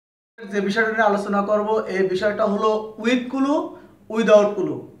যে বিষয়টা নিয়ে আলোচনা করব এই বিষয়টা হলো উইথ ক্লু উইদাউট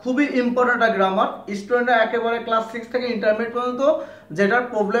ক্লু। খুবই ইম্পর্টেন্ট একটা গ্রামার। স্টুডেন্টরা একেবারে ক্লাস 6 থেকে ইন্টারমিডিয়েট পর্যন্ত যেটার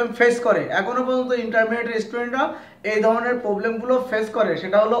প্রবলেম ফেস করে, এখনো পর্যন্ত ইন্টারমিডিয়েট স্টুডেন্টরা এই ধরনের প্রবলেমগুলো ফেস করে,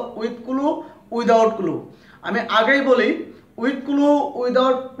 সেটা হলো উইথ ক্লু উইদাউট ক্লু। আমি আগেই বলি, উইথ ক্লু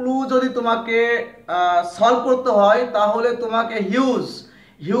উইদাউট ক্লু যদি তোমাকে সলভ করতে হয় তাহলে তোমাকে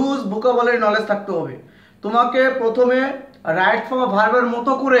হিউজ ভোকাবুলারি নলেজ থাকতে হবে। তোমাকে প্রথমে রাইট ফর্ম অফ ভার্বের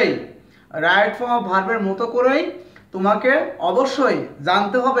মতো করেই তোমাকে অবশ্যই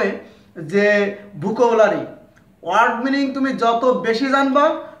জানতে হবে যে ভোকাবুলারি ওয়ার্ড মিনিং তুমি যত বেশি জানবা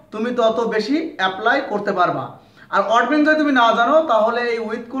তুমি তত বেশি অ্যাপ্লাই করতে পারবা। আর ওয়ার্ড মিনিং যদি তুমি না জানো তাহলে এই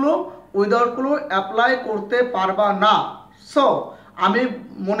with clue without clue apply করতে পারবা না। সো আমি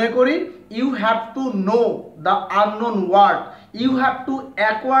মনে করি you have to know the unknown word, you have to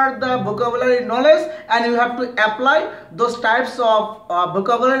acquire the vocabulary knowledge and you have to apply those types of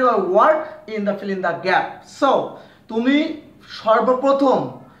vocabulary or word in the fill in the gap. So তুমি সর্বপ্রথম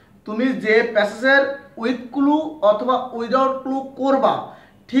তুমি যে প্যাসেজের with clue অথবা without clue করবা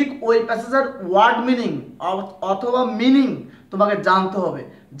ঠিক ওই প্যাসেজের word meaning অথবা meaning তোমাকে জানতে হবে।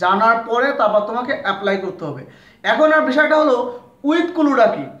 জানার পরে তারপর তোমাকে অ্যাপ্লাই করতে হবে। এখন আর বিষয়টা হলো উইথ ক্লুটা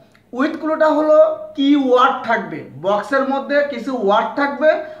কি। উইথ ক্লুটা হলো কি ওয়ার্ড থাকবে, বক্সের মধ্যে কিছু ওয়ার্ড থাকবে,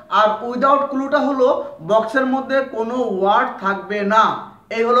 আর উইদাউট ক্লুটা হলো বক্সের মধ্যে কোনো ওয়ার্ড থাকবে না।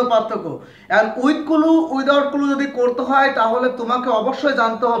 এই হলো পার্থক্য। আর উইথ ক্লু উইদাউট ক্লু যদি করতে হয় তাহলে তোমাকে অবশ্যই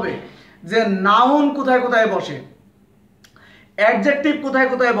জানতে হবে যে নাউন কোথায় কোথায় বসে, অ্যাডজেক্টিভ কোথায়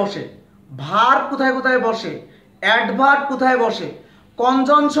কোথায় বসে, ভার্ব কোথায় কোথায় বসে, অ্যাডভার্ব কোথায় বসে,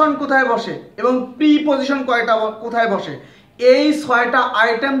 কনজাংশন কোথায় বসে এবং প্রিপজিশন কয়টা কোথায় বসে। এই 6টা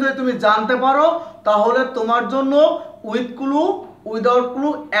আইটেম যদি তুমি জানতে পারো তাহলে তোমার জন্য উইথ ক্লু উইদাউট ক্লু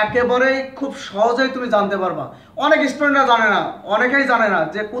একেবারেই খুব সহজেই তুমি জানতে পারবা। অনেক স্টুডেন্টরা জানে না, অনেকেই জানে না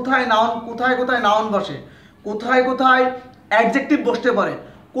যে কোথায় নাউন বসে, কোথায় কোথায় অ্যাডজেক্টিভ বসতে পারে,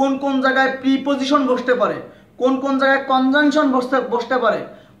 কোন কোন জায়গায় প্রিপজিশন বসতে পারে, কোন কোন জায়গায় কনজাংশন বসতে পারে,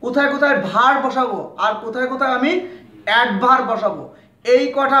 কোথায় কোথায় ভার্ব বসাবো আর কোথায় কোথায় আমি অ্যাডভার্ব বসাবো। এই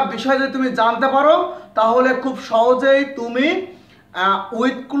কটা বিষয় যদি তুমি জানতে পারো তাহলে খুব সহজেই তুমি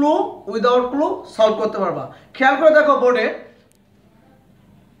with clue without clue solve করতে পারবা। খেয়াল করে দেখো বোর্ডে,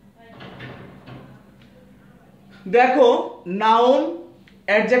 দেখো noun,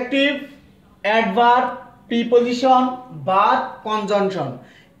 adjective, adverb, preposition, verb, conjunction,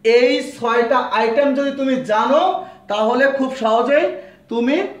 এই 6টা আইটেম যদি তুমি জানো তাহলে খুব সহজেই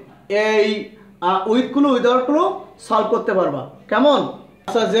তুমি এই with clue without clue solve করতে পারবা। কেমন?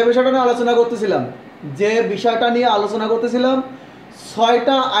 আচ্ছা, যে বিষয়টা নিয়ে আলোচনা করতেছিলাম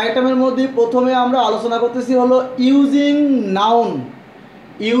 6টা আইটেমের মধ্যে প্রথমে আমরা আলোচনা করতেছি হলো ইউজিং নাউন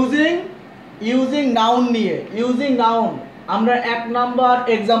নিয়ে। ইউজিং নাউন আমরা 1 নাম্বার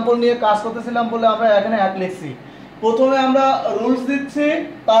এক্সাম্পল নিয়ে কাজ করতেছিলাম বলে আমরা এখানে 1 লিখছি। প্রথমে আমরা রুলস দিচ্ছি,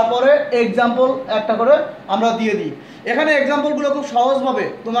 তারপরে এক্সাম্পল একটা করে আমরা দিয়ে দিই। এখানে এক্সাম্পলগুলো খুব সহজভাবে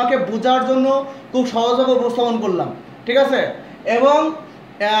তোমাকে বোঝার জন্য খুব সহজভাবে উপস্থাপন করলাম, ঠিক আছে? এবং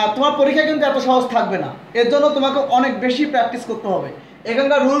তোমার পরীক্ষা কিন্তু এত সহজ থাকবে না, এর জন্য তোমাকে অনেক বেশি প্র্যাকটিস করতে হবে।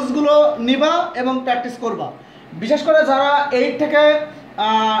 এখানকার রুলসগুলো নিবা এবং প্র্যাকটিস করবা। বিশেষ করে যারা 8 থেকে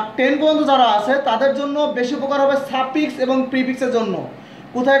 10 পর্যন্ত যারা আছে তাদের জন্য বেশি উপকার হবে সাফিক্স এবং প্রিফিক্সের জন্য।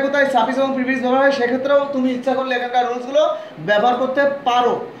 কোথায় কোথায় সাফিক্স এবং প্রিফিক্স ব্যবহার হয় সেক্ষেত্রেও তুমি ইচ্ছা করলে এখানকার রুলসগুলো ব্যবহার করতে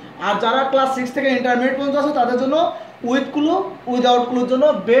পারো। আর যারা ক্লাস 6 থেকে ইন্টারমিডিয়েট পর্যন্ত আছে তাদের জন্য উইথ ক্লু উইদাউট ক্লুর জন্য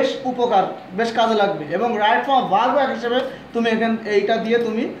বেশ উপকার, বেশ কাজে লাগবে। এবং রাইট ফর্ম ভার্ব হিসেবে তুমি এখানে এইটা দিয়ে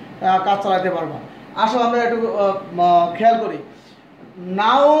তুমি কাজ চালাতে পারবা। আসো আমরা একটু খেয়াল করি।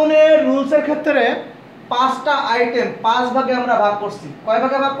 নাউনের রুলসের ক্ষেত্রে 5টা আইটেম 5 ভাগে আমরা ভাগ করছি। কয়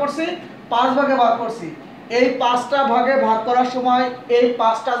ভাগে ভাগ করছি? 5 ভাগে ভাগ করছি। এই 5টা ভাগে ভাগ করার সময় এই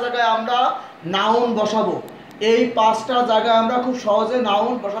 5টা জায়গায় আমরা নাউন বসাবো। এই 5টা জায়গায় আমরা খুব সহজে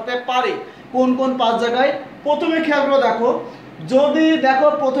নাউন বসাতে পারি। কোন কোন 5 জায়গায়? প্রথমে খেয়াল করে দেখো, যদি দেখো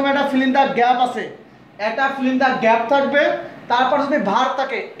প্রথমে একটা ফিল ইন দ্য গ্যাপ আছে, একটা ফিল ইন দ্য গ্যাপ থাকবে, তারপর যদি ভার্ব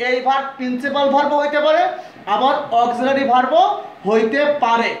থাকে এই ভার্ব প্রিন্সিপাল ভার্বও হইতে পারে আবার অক্সিলারি ভার্বও হইতে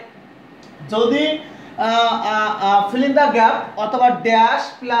পারে। যদি ফিল ইন দ্য গ্যাপ অথবা ড্যাশ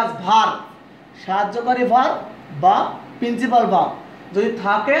প্লাস ভার্ব, সাহায্যকারী ভার্ব বা প্রিন্সিপাল ভার্ব যদি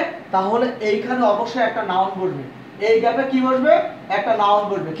থাকে তাহলে এইখানে অবশ্যই একটা নাউন বসবে। এই গ্যাপে কি বসবে? একটা নাউন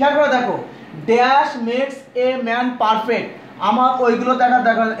বসবে। খেয়াল করে দেখো, dash makes a man perfect, আমার ওইগুলো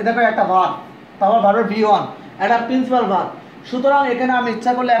দেখো একটা ভার্ব, তারপর ভার্বের V1 একটা প্রিন্সিপাল ভার্ব। সুতরাং এখানে আমি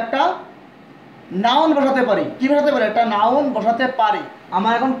ইচ্ছা করলে একটা নাউন বসাতে পারি। কি বসাতে পারি? একটা নাউন বসাতে পারি।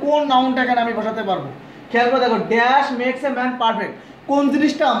 আমার এখন কোন নাউনটা এখানে আমি বসাতে পারবো? খেয়াল করে দেখো, dash makes a man perfect, কোন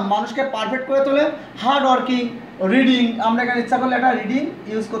জিনিসটা মানুষকে পারফেক্ট করে তোলে? হার্ড ওয়ার্কিং, রিডিং, আমরা এখানে ইচ্ছা করলে একটা রিডিং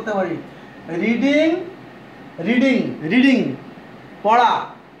ইউজ করতে পারি। রিডিং রিডিং রিডিং পড়া,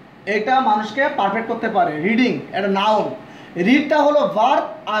 এটা মানুষকে পারফেক্ট করতে পারে। রিডিং একটা নাউন, রিডটা হলো ভার্ব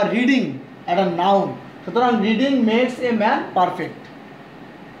আর রিডিং একটা নাউন, সুতরাং reading makes a man perfect.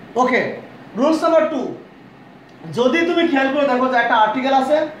 Okay, rules number 2, যদি তুমি খেয়াল করে দেখো যে একটা আর্টিকেল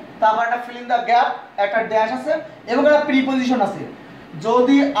আছে, তারপর একটা ফিল ইন দ্য গ্যাপ, একটা ড্যাশ আছে এবং একটা প্রিপজিশন আছে।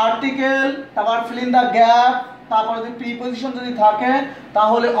 যদি আর্টিকেল, তারপর ফিল ইন দ্য গ্যাপ, তারপর যদি প্রিপজিশন যদি থাকে,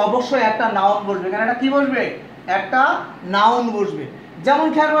 তাহলে অবশ্যই একটা নাউন বসবে। এখানে একটা কি বসবে? একটা নাউন বসবে। যেমন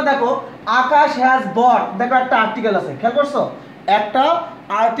খেয়াল করে দেখো, আকাশ হ্যাজ বট, দেখো একটা আর্টিকেল আছে, খেয়াল করছো? একটা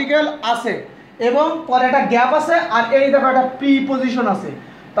আর্টিকেল আছে এবং পরে একটা গ্যাপ আছে, আর এই দেখো একটা প্রিপজিশন আছে।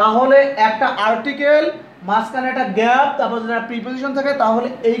 তাহলে একটা আর্টিকেল, মাঝখানে একটা গ্যাপ, তারপর যদি একটা প্রিপজিশন থাকে, তাহলে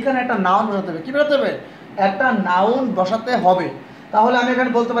এইখানে একটা নাউন বসাতে হবে। কি বসাতে হবে? একটা নাউন বসাতে হবে। তাহলে আমি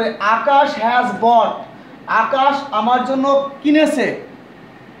এখানে বলতে পারি আকাশ হ্যাজ বট, আকাশ আমার জন্য কিনেছে,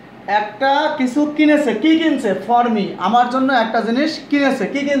 একটা কিছু কিনেছে। কি কিনছে? ফর মি, আমার জন্য একটা জিনিস কিনেছে।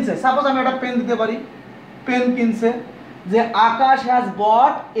 কি কিনছে? সাপোজ আমি একটা পেন দিতে পারি, পেন কিনছে। যে আকাশ has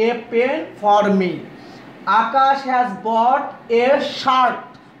bot a pen for me, Akash has bot A shirt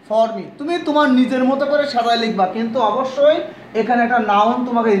for me. তুমি তোমার নিজের মতো করে সাজায় লিখবা, কিন্তু অবশ্যই এখানে একটা নাউন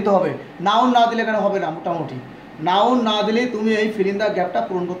তোমাকে দিতে হবে। নাউন না দিলে এখানে হবে না। মোটামুটি নাউন না দিলে তুমি এই ফিল ইন দ্য গ্যাপটা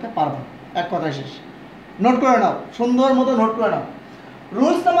পূরণ করতে পারবে। এক কথায় শেষ। নোট করে নাও, সুন্দর মতো নোট করে নাও।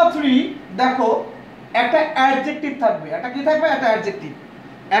 রুলস নাম্বার 3, দেখো একটা অ্যাডজেক্টিভ থাকবে। একটা কি থাকবে? একটা অ্যাডজেক্টিভ।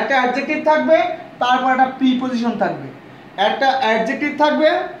 একটা অ্যাডজেক্টিভ থাকবে, তারপর একটা প্রিপজিশন থাকবে। একটা অ্যাডজেক্টিভ থাকবে,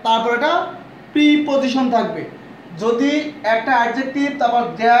 তারপর একটা প্রিপজিশন থাকবে। যদি একটা অ্যাডজেক্টিভ, তারপর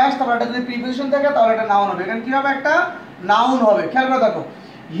ড্যাশ, তারপর একটা যদি প্রিপজিশন থাকে, তাহলে একটা নাউন হবে। এখানে কি হবে? একটা নাউন হবে। খেয়াল করে দেখো,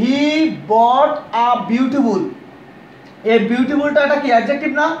 হি বট আ বিউটিফুল, এই বিউটিফুলটা একটা কি?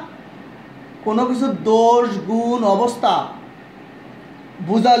 অ্যাডজেক্টিভ না? কোনো কিছু দোষ, গুণ, অবস্থা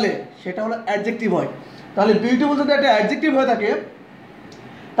বুঝালে সেটা হলো অ্যাডজেক্টিভ হয়। তাহলে বিউটিফুল যদি একটা অ্যাডজেক্টিভ হয়ে থাকে,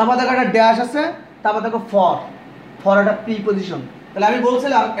 তারপর দেখো একটা ড্যাশ আছে, তারপর দেখো ফর, ফর একটা প্রিপজিশন। তাহলে আমি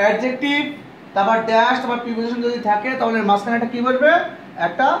বলছিলাম অ্যাডজেক্টিভ, তারপর ড্যাশ, তারপর প্রিপজিশন যদি থাকে, তাহলে মাঝখানে একটা কি বসবে?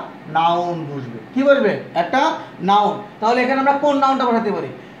 একটা নাউন বসবে। কি বসবে? একটা নাউন। তাহলে এখানে আমরা কোন নাউনটা বসাতে পারি?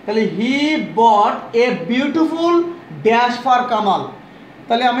 তাহলে হি বট a beautiful dash for Kamal.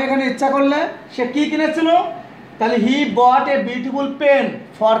 তাহলে আমি এখানে ইচ্ছা করলে সে কি কিনেছিল, তাহলে হি বট a beautiful pen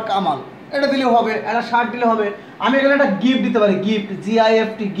for Kamal, এটা দিলে হবে। একটা শার্ট দিলে হবে। আমি এখানে একটা গিফট দিতে পারি, গিফট,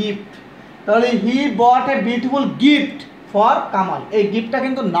 GIFT, গিফট। তাহলে হি বট a beautiful gift for Kamal, এই গিফটটা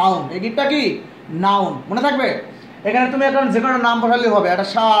কিন্তু নাউন। এই গিফটটা কি? নাউন। মনে থাকবে? এখানে তুমি এখন যে কোনো নাম বসালে হবে। একটা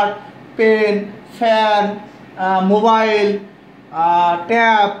shirt, pen, fan, mobile,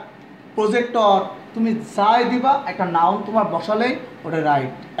 tab, projector, তুমি যাই দিবা একটা নাউন তোমার বসালেই ওটা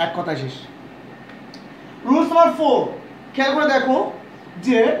রাইট। এক কথায় শেষ। রুলস নাম্বার 4, খেয়াল করে দেখো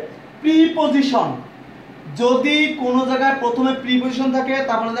যে প্রিপজিশন, যদি কোনো জায়গায় প্রথমে প্রিপজিশন থাকে,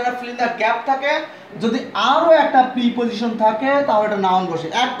 তারপরে জায়গায় ফিল ইন দ্য গ্যাপ থাকে, যদি আরও একটা প্রিপজিশন থাকে, তাহলে এটা নাউন বসে।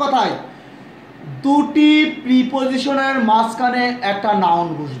 এক কথায় দুটি প্রিপজিশনের মাঝখানে একটা নাউন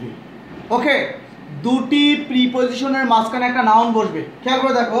বসবে। ওকে, দুটি প্রিপজিশনের মাঝখানে একটা নাউন বসবে। খেয়াল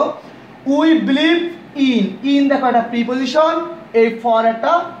করে দেখো, উই বিলিভ ইন, ইন দেখো একটা প্রিপজিশন, এই ফর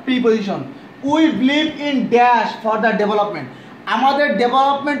একটা preposition. We believe in dash for the development, আমাদের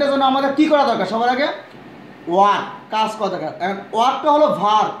ডেভেলপমেন্টের জন্য আমাদের কি করা দরকার? সবার আগে ওয়ার্ক, কাজ করা দরকার। ওয়ার্কটা হলো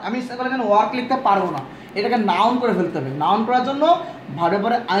ভার্ব, আমি এখানে ওয়ার্ক লিখতে পারবো না, এটাকে নাউন করে ফেলতে হবে। নাউন করার জন্য ভারে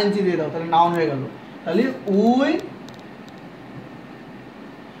পরে আইএনজি দিয়ে দাও, তাহলে নাউন হয়ে গেল। তাহলে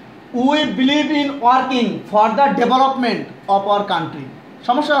we believe in working for the development of our country.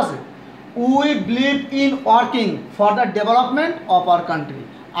 সমস্যা আছে? We believe in working for the development of our country,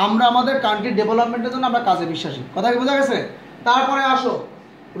 আমরা আমাদের কান্ট্রির ডেভেলপমেন্টের জন্য আমরা কাজে বিশ্বাসী। কথা কি বোঝা গেছে? তারপরে আসো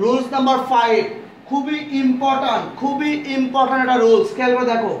রুলস নাম্বার 5, খুবই ইম্পর্ট্যান্ট, খুবই ইম্পর্ট্যান্ট একটা রুলস। খেয়াল করে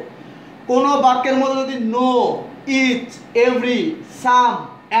দেখো, কোনো বাক্যের মধ্যে যদি no, each, every, some,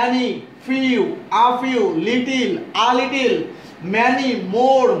 Annie, few, a few, little, a little, many,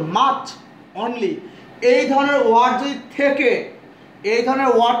 more, much, only, এই ধরনের ওয়ার্ড যদি থেকে, এই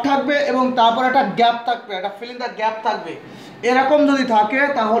ধরনের ওয়ার্ড থাকবে এবং তারপর একটা গ্যাপ থাকবে, একটা ফিল ইন দ্য গ্যাপ থাকবে, এরকম যদি থাকে,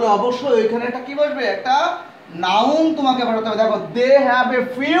 তাহলে অবশ্যই ওইখানে একটা কি বসবে? একটা নাউন তোমাকে বসাতে হবে। দেখো, they have a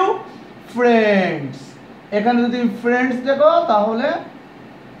few friends, এখানে যদি ফ্রেন্ডস দেখো, তাহলে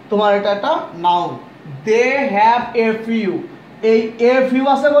তোমার এটা একটা noun. They have a few, এই এ ফিউ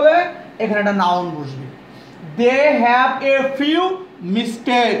আছে বলে এখানে একটা নাউন বসবে। They have a few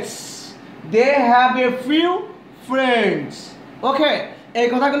mistakes, they have a few friends. ওকে, এই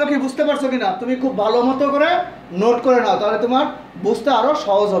কথাগুলো কি বুঝতে পারছো কিনা? তুমি খুব ভালো মতো করে নোট করে নাও, তাহলে তোমার বুঝতে আরো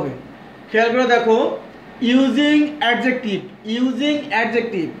সহজ হবে। খেয়াল করে দেখো, ইউজিং অ্যাডজেক্টিভ, ইউজিং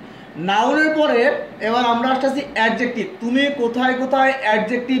অ্যাডজেক্টিভ। নাউনের পরে এবার আমরা আসতেছি অ্যাডজেক্টিভ। তুমি কোথায় কোথায়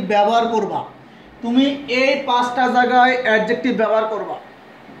অ্যাডজেক্টিভ ব্যবহার করবা, তুমি এই 5টা জায়গায় অ্যাডজেক্টিভ ব্যবহার করবা।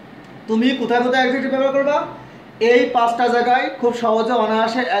 তুমি কোথায় কোথায় অ্যাডজেক্টিভ ব্যবহার করবা, এই 5টা জায়গায় খুব সহজে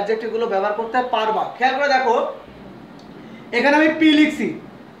অনায়াসে অ্যাডজেক্টিভগুলো ব্যবহার করতে পারবা। খেয়াল করে দেখো, এখানে আমি পি লিখছি,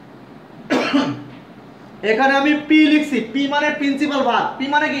 এখানে আমি পি লিখছি। পি মানে প্রিন্সিপাল ভার্ব। পি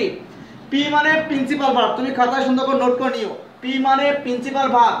মানে কি? পি মানে প্রিন্সিপাল ভার্ব। তুমি খাতায় সুন্দর করে নোট করে নিও। পি মানে প্রিন্সিপাল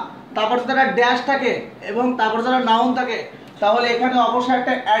ভার্ব, তারপর যদি একটা ড্যাশ থাকে এবং তারপর যারা নাউন থাকে, তাহলে এখানে অবশ্যই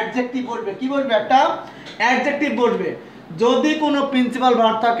একটা অ্যাডজেক্টিভ বসবে। কি বসবে? একটা অ্যাডজেক্টিভ বসবে। যদি কোনো প্রিন্সিপাল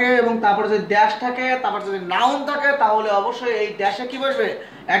ভার্ব থাকে এবং তারপর যদি ড্যাশ থাকে, তারপর যদি নাউন থাকে, তাহলে অবশ্যই এই ড্যাশে কি বসবে?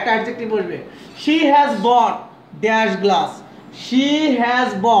 একটা অ্যাডজেক্টিভ বসবে। She has bot dash glass. She has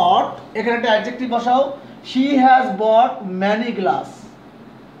বট, এখানে একটা অ্যাডজেক্টিভ বসাও। She has bot many glass.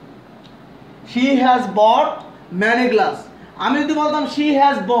 She has bot many glass. আমি যদি বলতাম she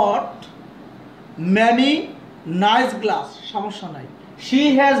has bot many nice glass, সমস্যা নাই। She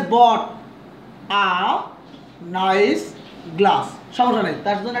has bot a nice glass, সমস্যা নেই।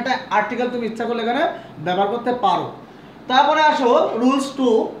 তার জন্য একটা আর্টিকেল তুমি ইচ্ছা করলে এখানে ব্যবহার করতে পারো। তারপরে আসো রুলস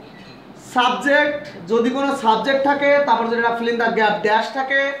 2, সাবজেক্ট। যদি কোনো সাবজেক্ট থাকে, তারপরে যদি একটা fill in the gap dash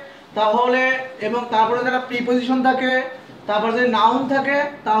থাকে, তাহলে এবং তারপরে যদি একটা প্রিপজিশন থাকে, তারপরে যদি নাউন থাকে,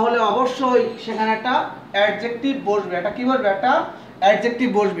 তাহলে অবশ্যই সেখানে একটা অ্যাডজেক্টিভ বসবে। একটা কি বসবে? একটা অ্যাডজেক্টিভ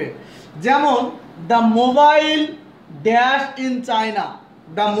বসবে। যেমন the mobile dash in China,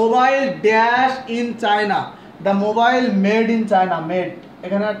 the mobile dash in China, the mobile made in China, made.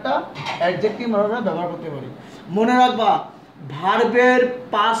 এখানে একটা অ্যাডজেক্টিভ আমরা ব্যবহার করতে পারি। মনে রাখবা, ভার্বের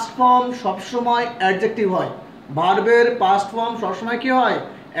পাস্ট ফর্ম সবসময় অ্যাডজেক্টিভ হয়। ভার্বের পাস্ট ফর্ম সবসময় কি হয়?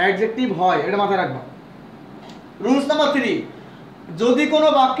 অ্যাডজেক্টিভ হয়, এটা মাথায় রাখবা। রুলস নাম্বার 3, যদি কোনো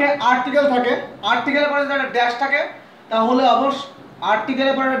বাক্যে আর্টিকেল থাকে, আর্টিকেলের পরে যদি একটা ড্যাশ থাকে, তাহলে অবশ্যই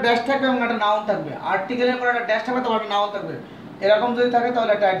আর্টিকেলের পরে একটা ড্যাশ থাকবে এবং একটা নাউন থাকবে। আর্টিকেলের পরে একটা ড্যাশ থাকবে, তারপর একটা নাউন থাকবে। এরকম যদি থাকে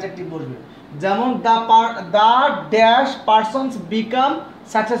তাহলে একটা অ্যাডজেক্টিভ বসবে। যেমন the dash persons become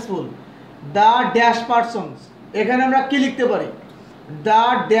successful. The dash persons, এখানে আমরা কি লিখতে পারি? The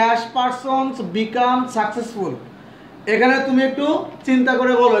dash persons become successful. এখানে তুমি একটু চিন্তা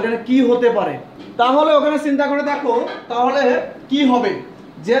করে বলো এখানে কি হতে পারে। তাহলে ওখানে চিন্তা করে দেখো, তাহলে কি হবে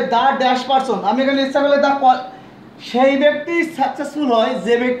যে দ্য ড্যাশ পারসন, আমি এখানে ইচ্ছা করলে দ্য, সেই ব্যক্তি সাকসেসফুল হয়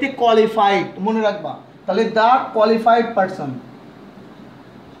যে ব্যক্তি কোয়ালিফাইড। মনে রাখবা, তাহলে the qualified person,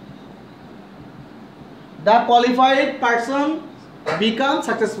 the qualified person become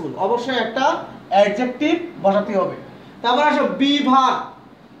successful. অবশ্যই একটা অ্যাডজেক্টিভ বসাতে হবে। তারপর আসো be verb.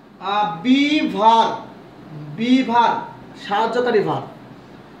 Be verb, be verb সাহায্যকারী ভার।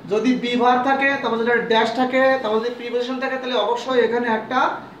 যদি বি ভার থাকে, তারপর যদি ড্যাশ থাকে, তারপর যদি প্রিপজিশন থাকে, তাহলে অবশ্যই এখানে একটা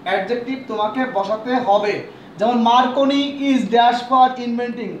অ্যাডজেক্টিভ তোমাকে বসাতে হবে। যেমন Marconi is dash for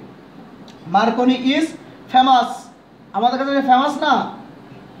inventing. Marconi is famous, আমাদের কাছে ফেমাস না,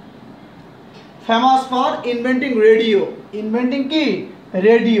 famous for inventing radio. Inventing কি?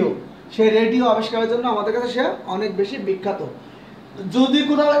 রেডিও। সেই রেডিও আবিষ্কারের জন্য আমাদের কাছে সে অনেক বেশি বিখ্যাত। যদি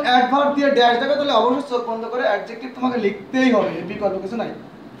কোথাও অ্যাডভার্ব দিয়ে ড্যাশ থাকে, তাহলে অবশ্যই চোখ বন্ধ করে অ্যাডজেক্টিভ তোমাকে লিখতেই হবে, বিকল্প কিছু নাই।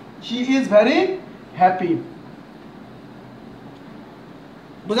 She is very happy.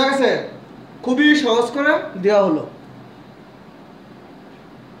 বোঝা গেছে? খুবই সহজ করে দেওয়া হলো।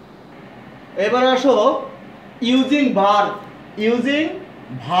 এবার আসো using verb. Using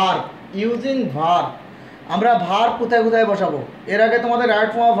verb, using verb. আমরা ভার্ব কোথায় কোথায় বসাবো? এর আগে তোমাদের রাইট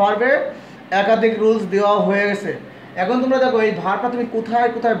ফর্ম অফ ভার্বে একাধিক রুলস দেওয়া হয়ে গেছে। এখন তোমরা দেখো এই ভার্বটা তুমি কোথায়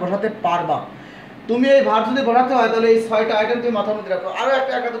কোথায় বসাতে পারবা। তুমি এই ভার্ব যদি বসাতে হয়, তাহলে এই 6টা আইটেম তুমি মাথার মধ্যে রাখো। আরও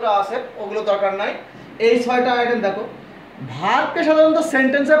একটা দুটো আছে, ওগুলো দরকার নাই। এই 6টা আইটেম দেখো। ভার্বকে সাধারণত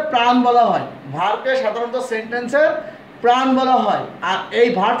সেন্টেন্সের প্রাণ বলা হয়। ভার্বকে সাধারণত সেন্টেন্সের প্রাণ বলা হয়। আর এই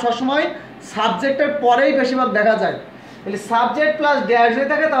ভার্ব সবসময় সাবজেক্টের পরেই বেশিরভাগ দেখা যায়। তাহলে সাবজেক্ট প্লাস ড্যাশ যদি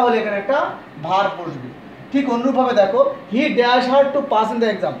থাকে, তাহলে এখানে একটা ভার্ব বসবে। ঠিক অনুরূপভাবে দেখো, he dash her to pass in the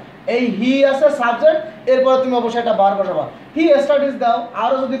exam. এই হি আছে সাবজেক্ট, এরপরে তুমি অবশ্যই একটা ভার্ব বসাবা। হি স্টাডিজ দাও।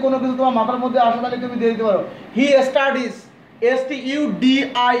 আরও যদি কোনো কিছু তোমার মাথার মধ্যে আসে, তাহলে তুমি দিয়ে দিতে পারো he studies,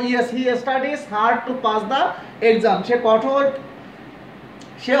 STUDIES, he studies hard to pass the exam.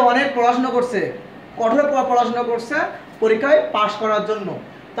 সে অনেক পড়াশোনা করছে, কঠোর পড়াশোনা করছে পরীক্ষায় পাশ করার জন্য।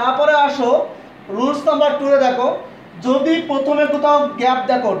 তারপরে আসো রুলস নাম্বার 2 দেখো, যদি প্রথমে কোথাও গ্যাপ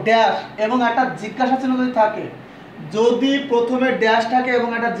দেখো ড্যাশ এবং একটা জিজ্ঞাসা চিহ্ন যদি থাকে, যদি প্রথমে ড্যাশ থাকে এবং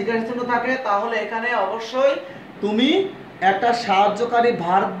একটা জিজ্ঞাসা চিহ্ন থাকে, তাহলে এখানে অবশ্যই তুমি একটা সাহায্যকারী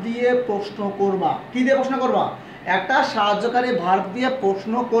ভার্ব দিয়ে প্রশ্ন করবা। কি দিয়ে প্রশ্ন করবা? একটা সাহায্যকারী ভার্ব দিয়ে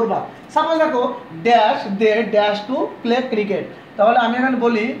প্রশ্ন করবা। সাপোজ দেখো dash they dash to play cricket, তাহলে আমি এখানে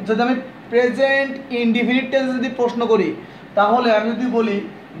বলি, যদি আমি প্রেজেন্ট ইনডিফিনিট টেন্স যদি প্রশ্ন করি, তাহলে আমি যদি বলি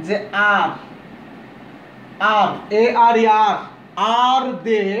যে আর আর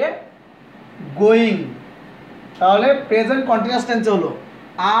দে গোয়িং, তাহলে প্রেজেন্ট কন্টিনিউয়াস টেন্স হলো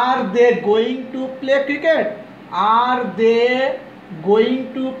আর they going to play cricket, R they going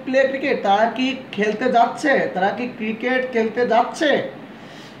to play cricket, তারা কি খেলতে যাচ্ছে, তারা কি ক্রিকেট খেলতে যাচ্ছে।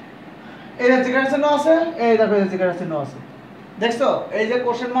 এই যে জিজ্ঞাসা আছে, এই দেখো এই জিজ্ঞাসা আছে, দেখছো এই যে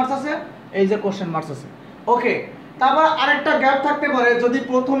কোশ্চেন মার্কস আছে, এই যে কোশ্চেন মার্কস আছে। ওকে, তারপর আরেকটা গ্যাপ থাকতে পারে যদি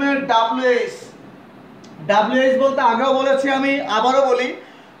প্রথমে ডাব্লিউএইচ বলতে আগেও বলেছি আমি, আবারও বলি,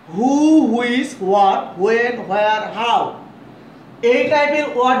 হু, which, what, when, where, how, এই টাইপের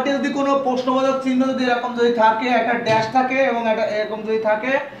ওয়ার্ডে যদি কোনো প্রশ্নবোধক চিহ্ন যদি এরকম যদি থাকে, একটা ড্যাশ থাকে এবং একটা এরকম যদি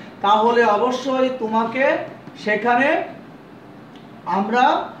থাকে, তাহলে অবশ্যই তোমাকে সেখানে আমরা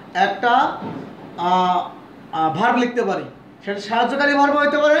একটা ভার্ব লিখতে পারি। সেটা সাহায্যকারী ভার্ব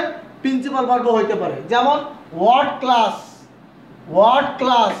হইতে পারে, প্রিন্সিপাল ভার্ব হইতে পারে। যেমন হোয়াট ক্লাস,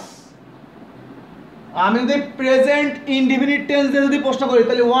 আমি যদি প্রেজেন্ট ইনডিফিনিট টেন্স দিয়ে যদি প্রশ্ন করি,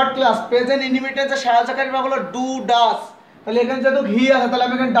 তাহলে হোয়াট ক্লাস, প্রেজেন্ট ইনডিফিনিট টেন্সের সাহায্যকারী ভার্ব হলো ডু, ডাজ, তাহলে এখানে যেহেতু হি আছে তাহলে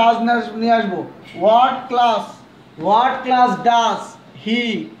আমি এখানে ডাজ নিয়ে আসবো। What class does he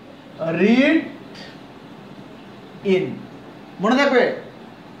read in, মনে থাকবে,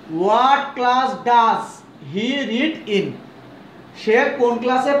 what class does he read in, সে কোন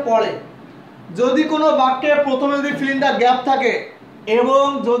ক্লাসে পড়ে। যদি কোনো বাক্যে প্রথমে যদি ফিল ইন দ্য গ্যাপ থাকে এবং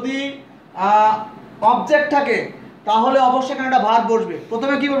যদি অবজেক্ট থাকে, তাহলে অবশ্যই এখানে একটা ভার্ব বসবে।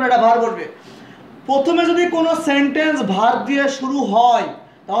 প্রথমে কি বলবে, একটা ভার্ব বসবে। প্রথমে যদি কোনো সেন্টেন্স ভার্ব দিয়ে শুরু হয়,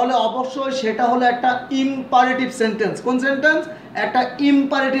 তাহলে অবশ্যই সেটা হলো একটা ইম্পারেটিভ সেন্টেন্স। কোন সেন্টেন্স? একটা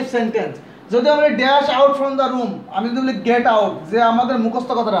ইম্পারেটিভ সেন্টেন্স। যদি আমরা dash out from the room, আমি যদি বলি গেট আউট, যে আমাদের মুখস্থ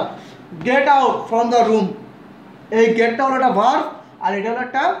কথাটা get out from the room, এই গেটটা হলো একটা ভার্ব, আর এটা হলো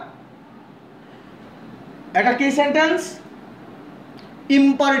একটা কি সেন্টেন্স?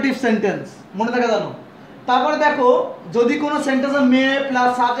 ইম্পারেটিভ সেন্টেন্স, মনে থাকে জানো। তারপরে দেখো যদি কোনো সেন্টেন্সে may plus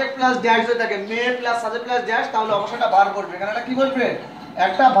subject plus dash হয়ে থাকে, may plus subject plus dash, তাহলে অবশ্যই একটা ভার্ব বসবে। এখানে একটা কি বলবে?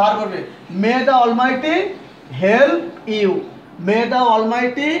 একটা ভার্ব বলবে। মে the Almighty help you, May the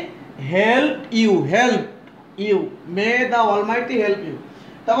Almighty help you, May the Almighty help you.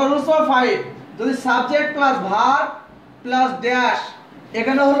 তারপর রুলস নাম্বার 5, যদি subject plus verb plus dash,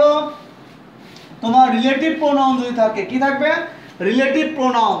 এখানে হলো তোমার রিলেটিভ প্রোনাউন যদি থাকে, কি থাকবে? Relative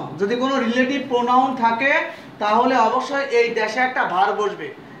pronoun. যদি কোনো রিলেটিভ প্রোনাউন থাকে তাহলে অবশ্যই এই ড্যাশে একটা ভার্ব বসবে।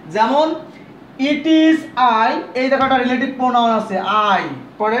 যেমন ইট ইজ আই, এই দেখো একটা রিলেটিভ প্রোনাউন আছে আই,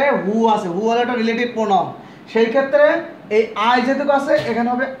 পরে হু আছে, হু হলো একটা রিলেটিভ প্রোনাউন। সেই ক্ষেত্রে এই আই যেটুকু আছে এখানে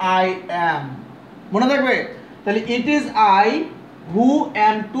হবে আই অ্যাম, মনে থাকবে। তাহলে it is I who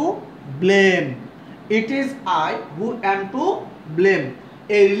am to blame, it is I who am to blame.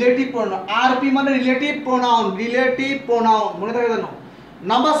 এই রিলেটিভ প্রোনাউন, আরপি মানে রিলেটিভ প্রোনাউন, মনে থাকে জানো।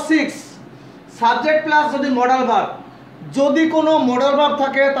 নাম্বার 6, সাবজেক্ট প্লাস যদি মডাল ভার্ব, যদি কোনো মডাল ভার্ব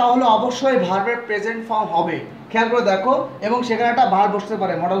থাকে তাহলে অবশ্যই ভার্বের প্রেজেন্ট ফর্ম হবে। খেয়াল করে দেখো, এবং সেখানে একটা ভার্ব বসতে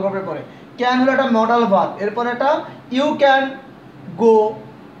পারে মডাল ভার্বের পরে। ক্যান হলো একটা মডাল ভার্ব, এরপর একটা you can go,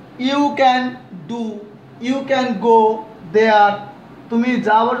 you can do, you can go দেয়ার, তুমি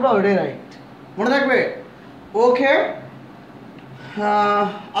যা বলবা ওটাই রাইট, মনে থাকবে। ওকে,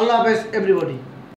 আল্লাহ হাফেজ এভরিবডি।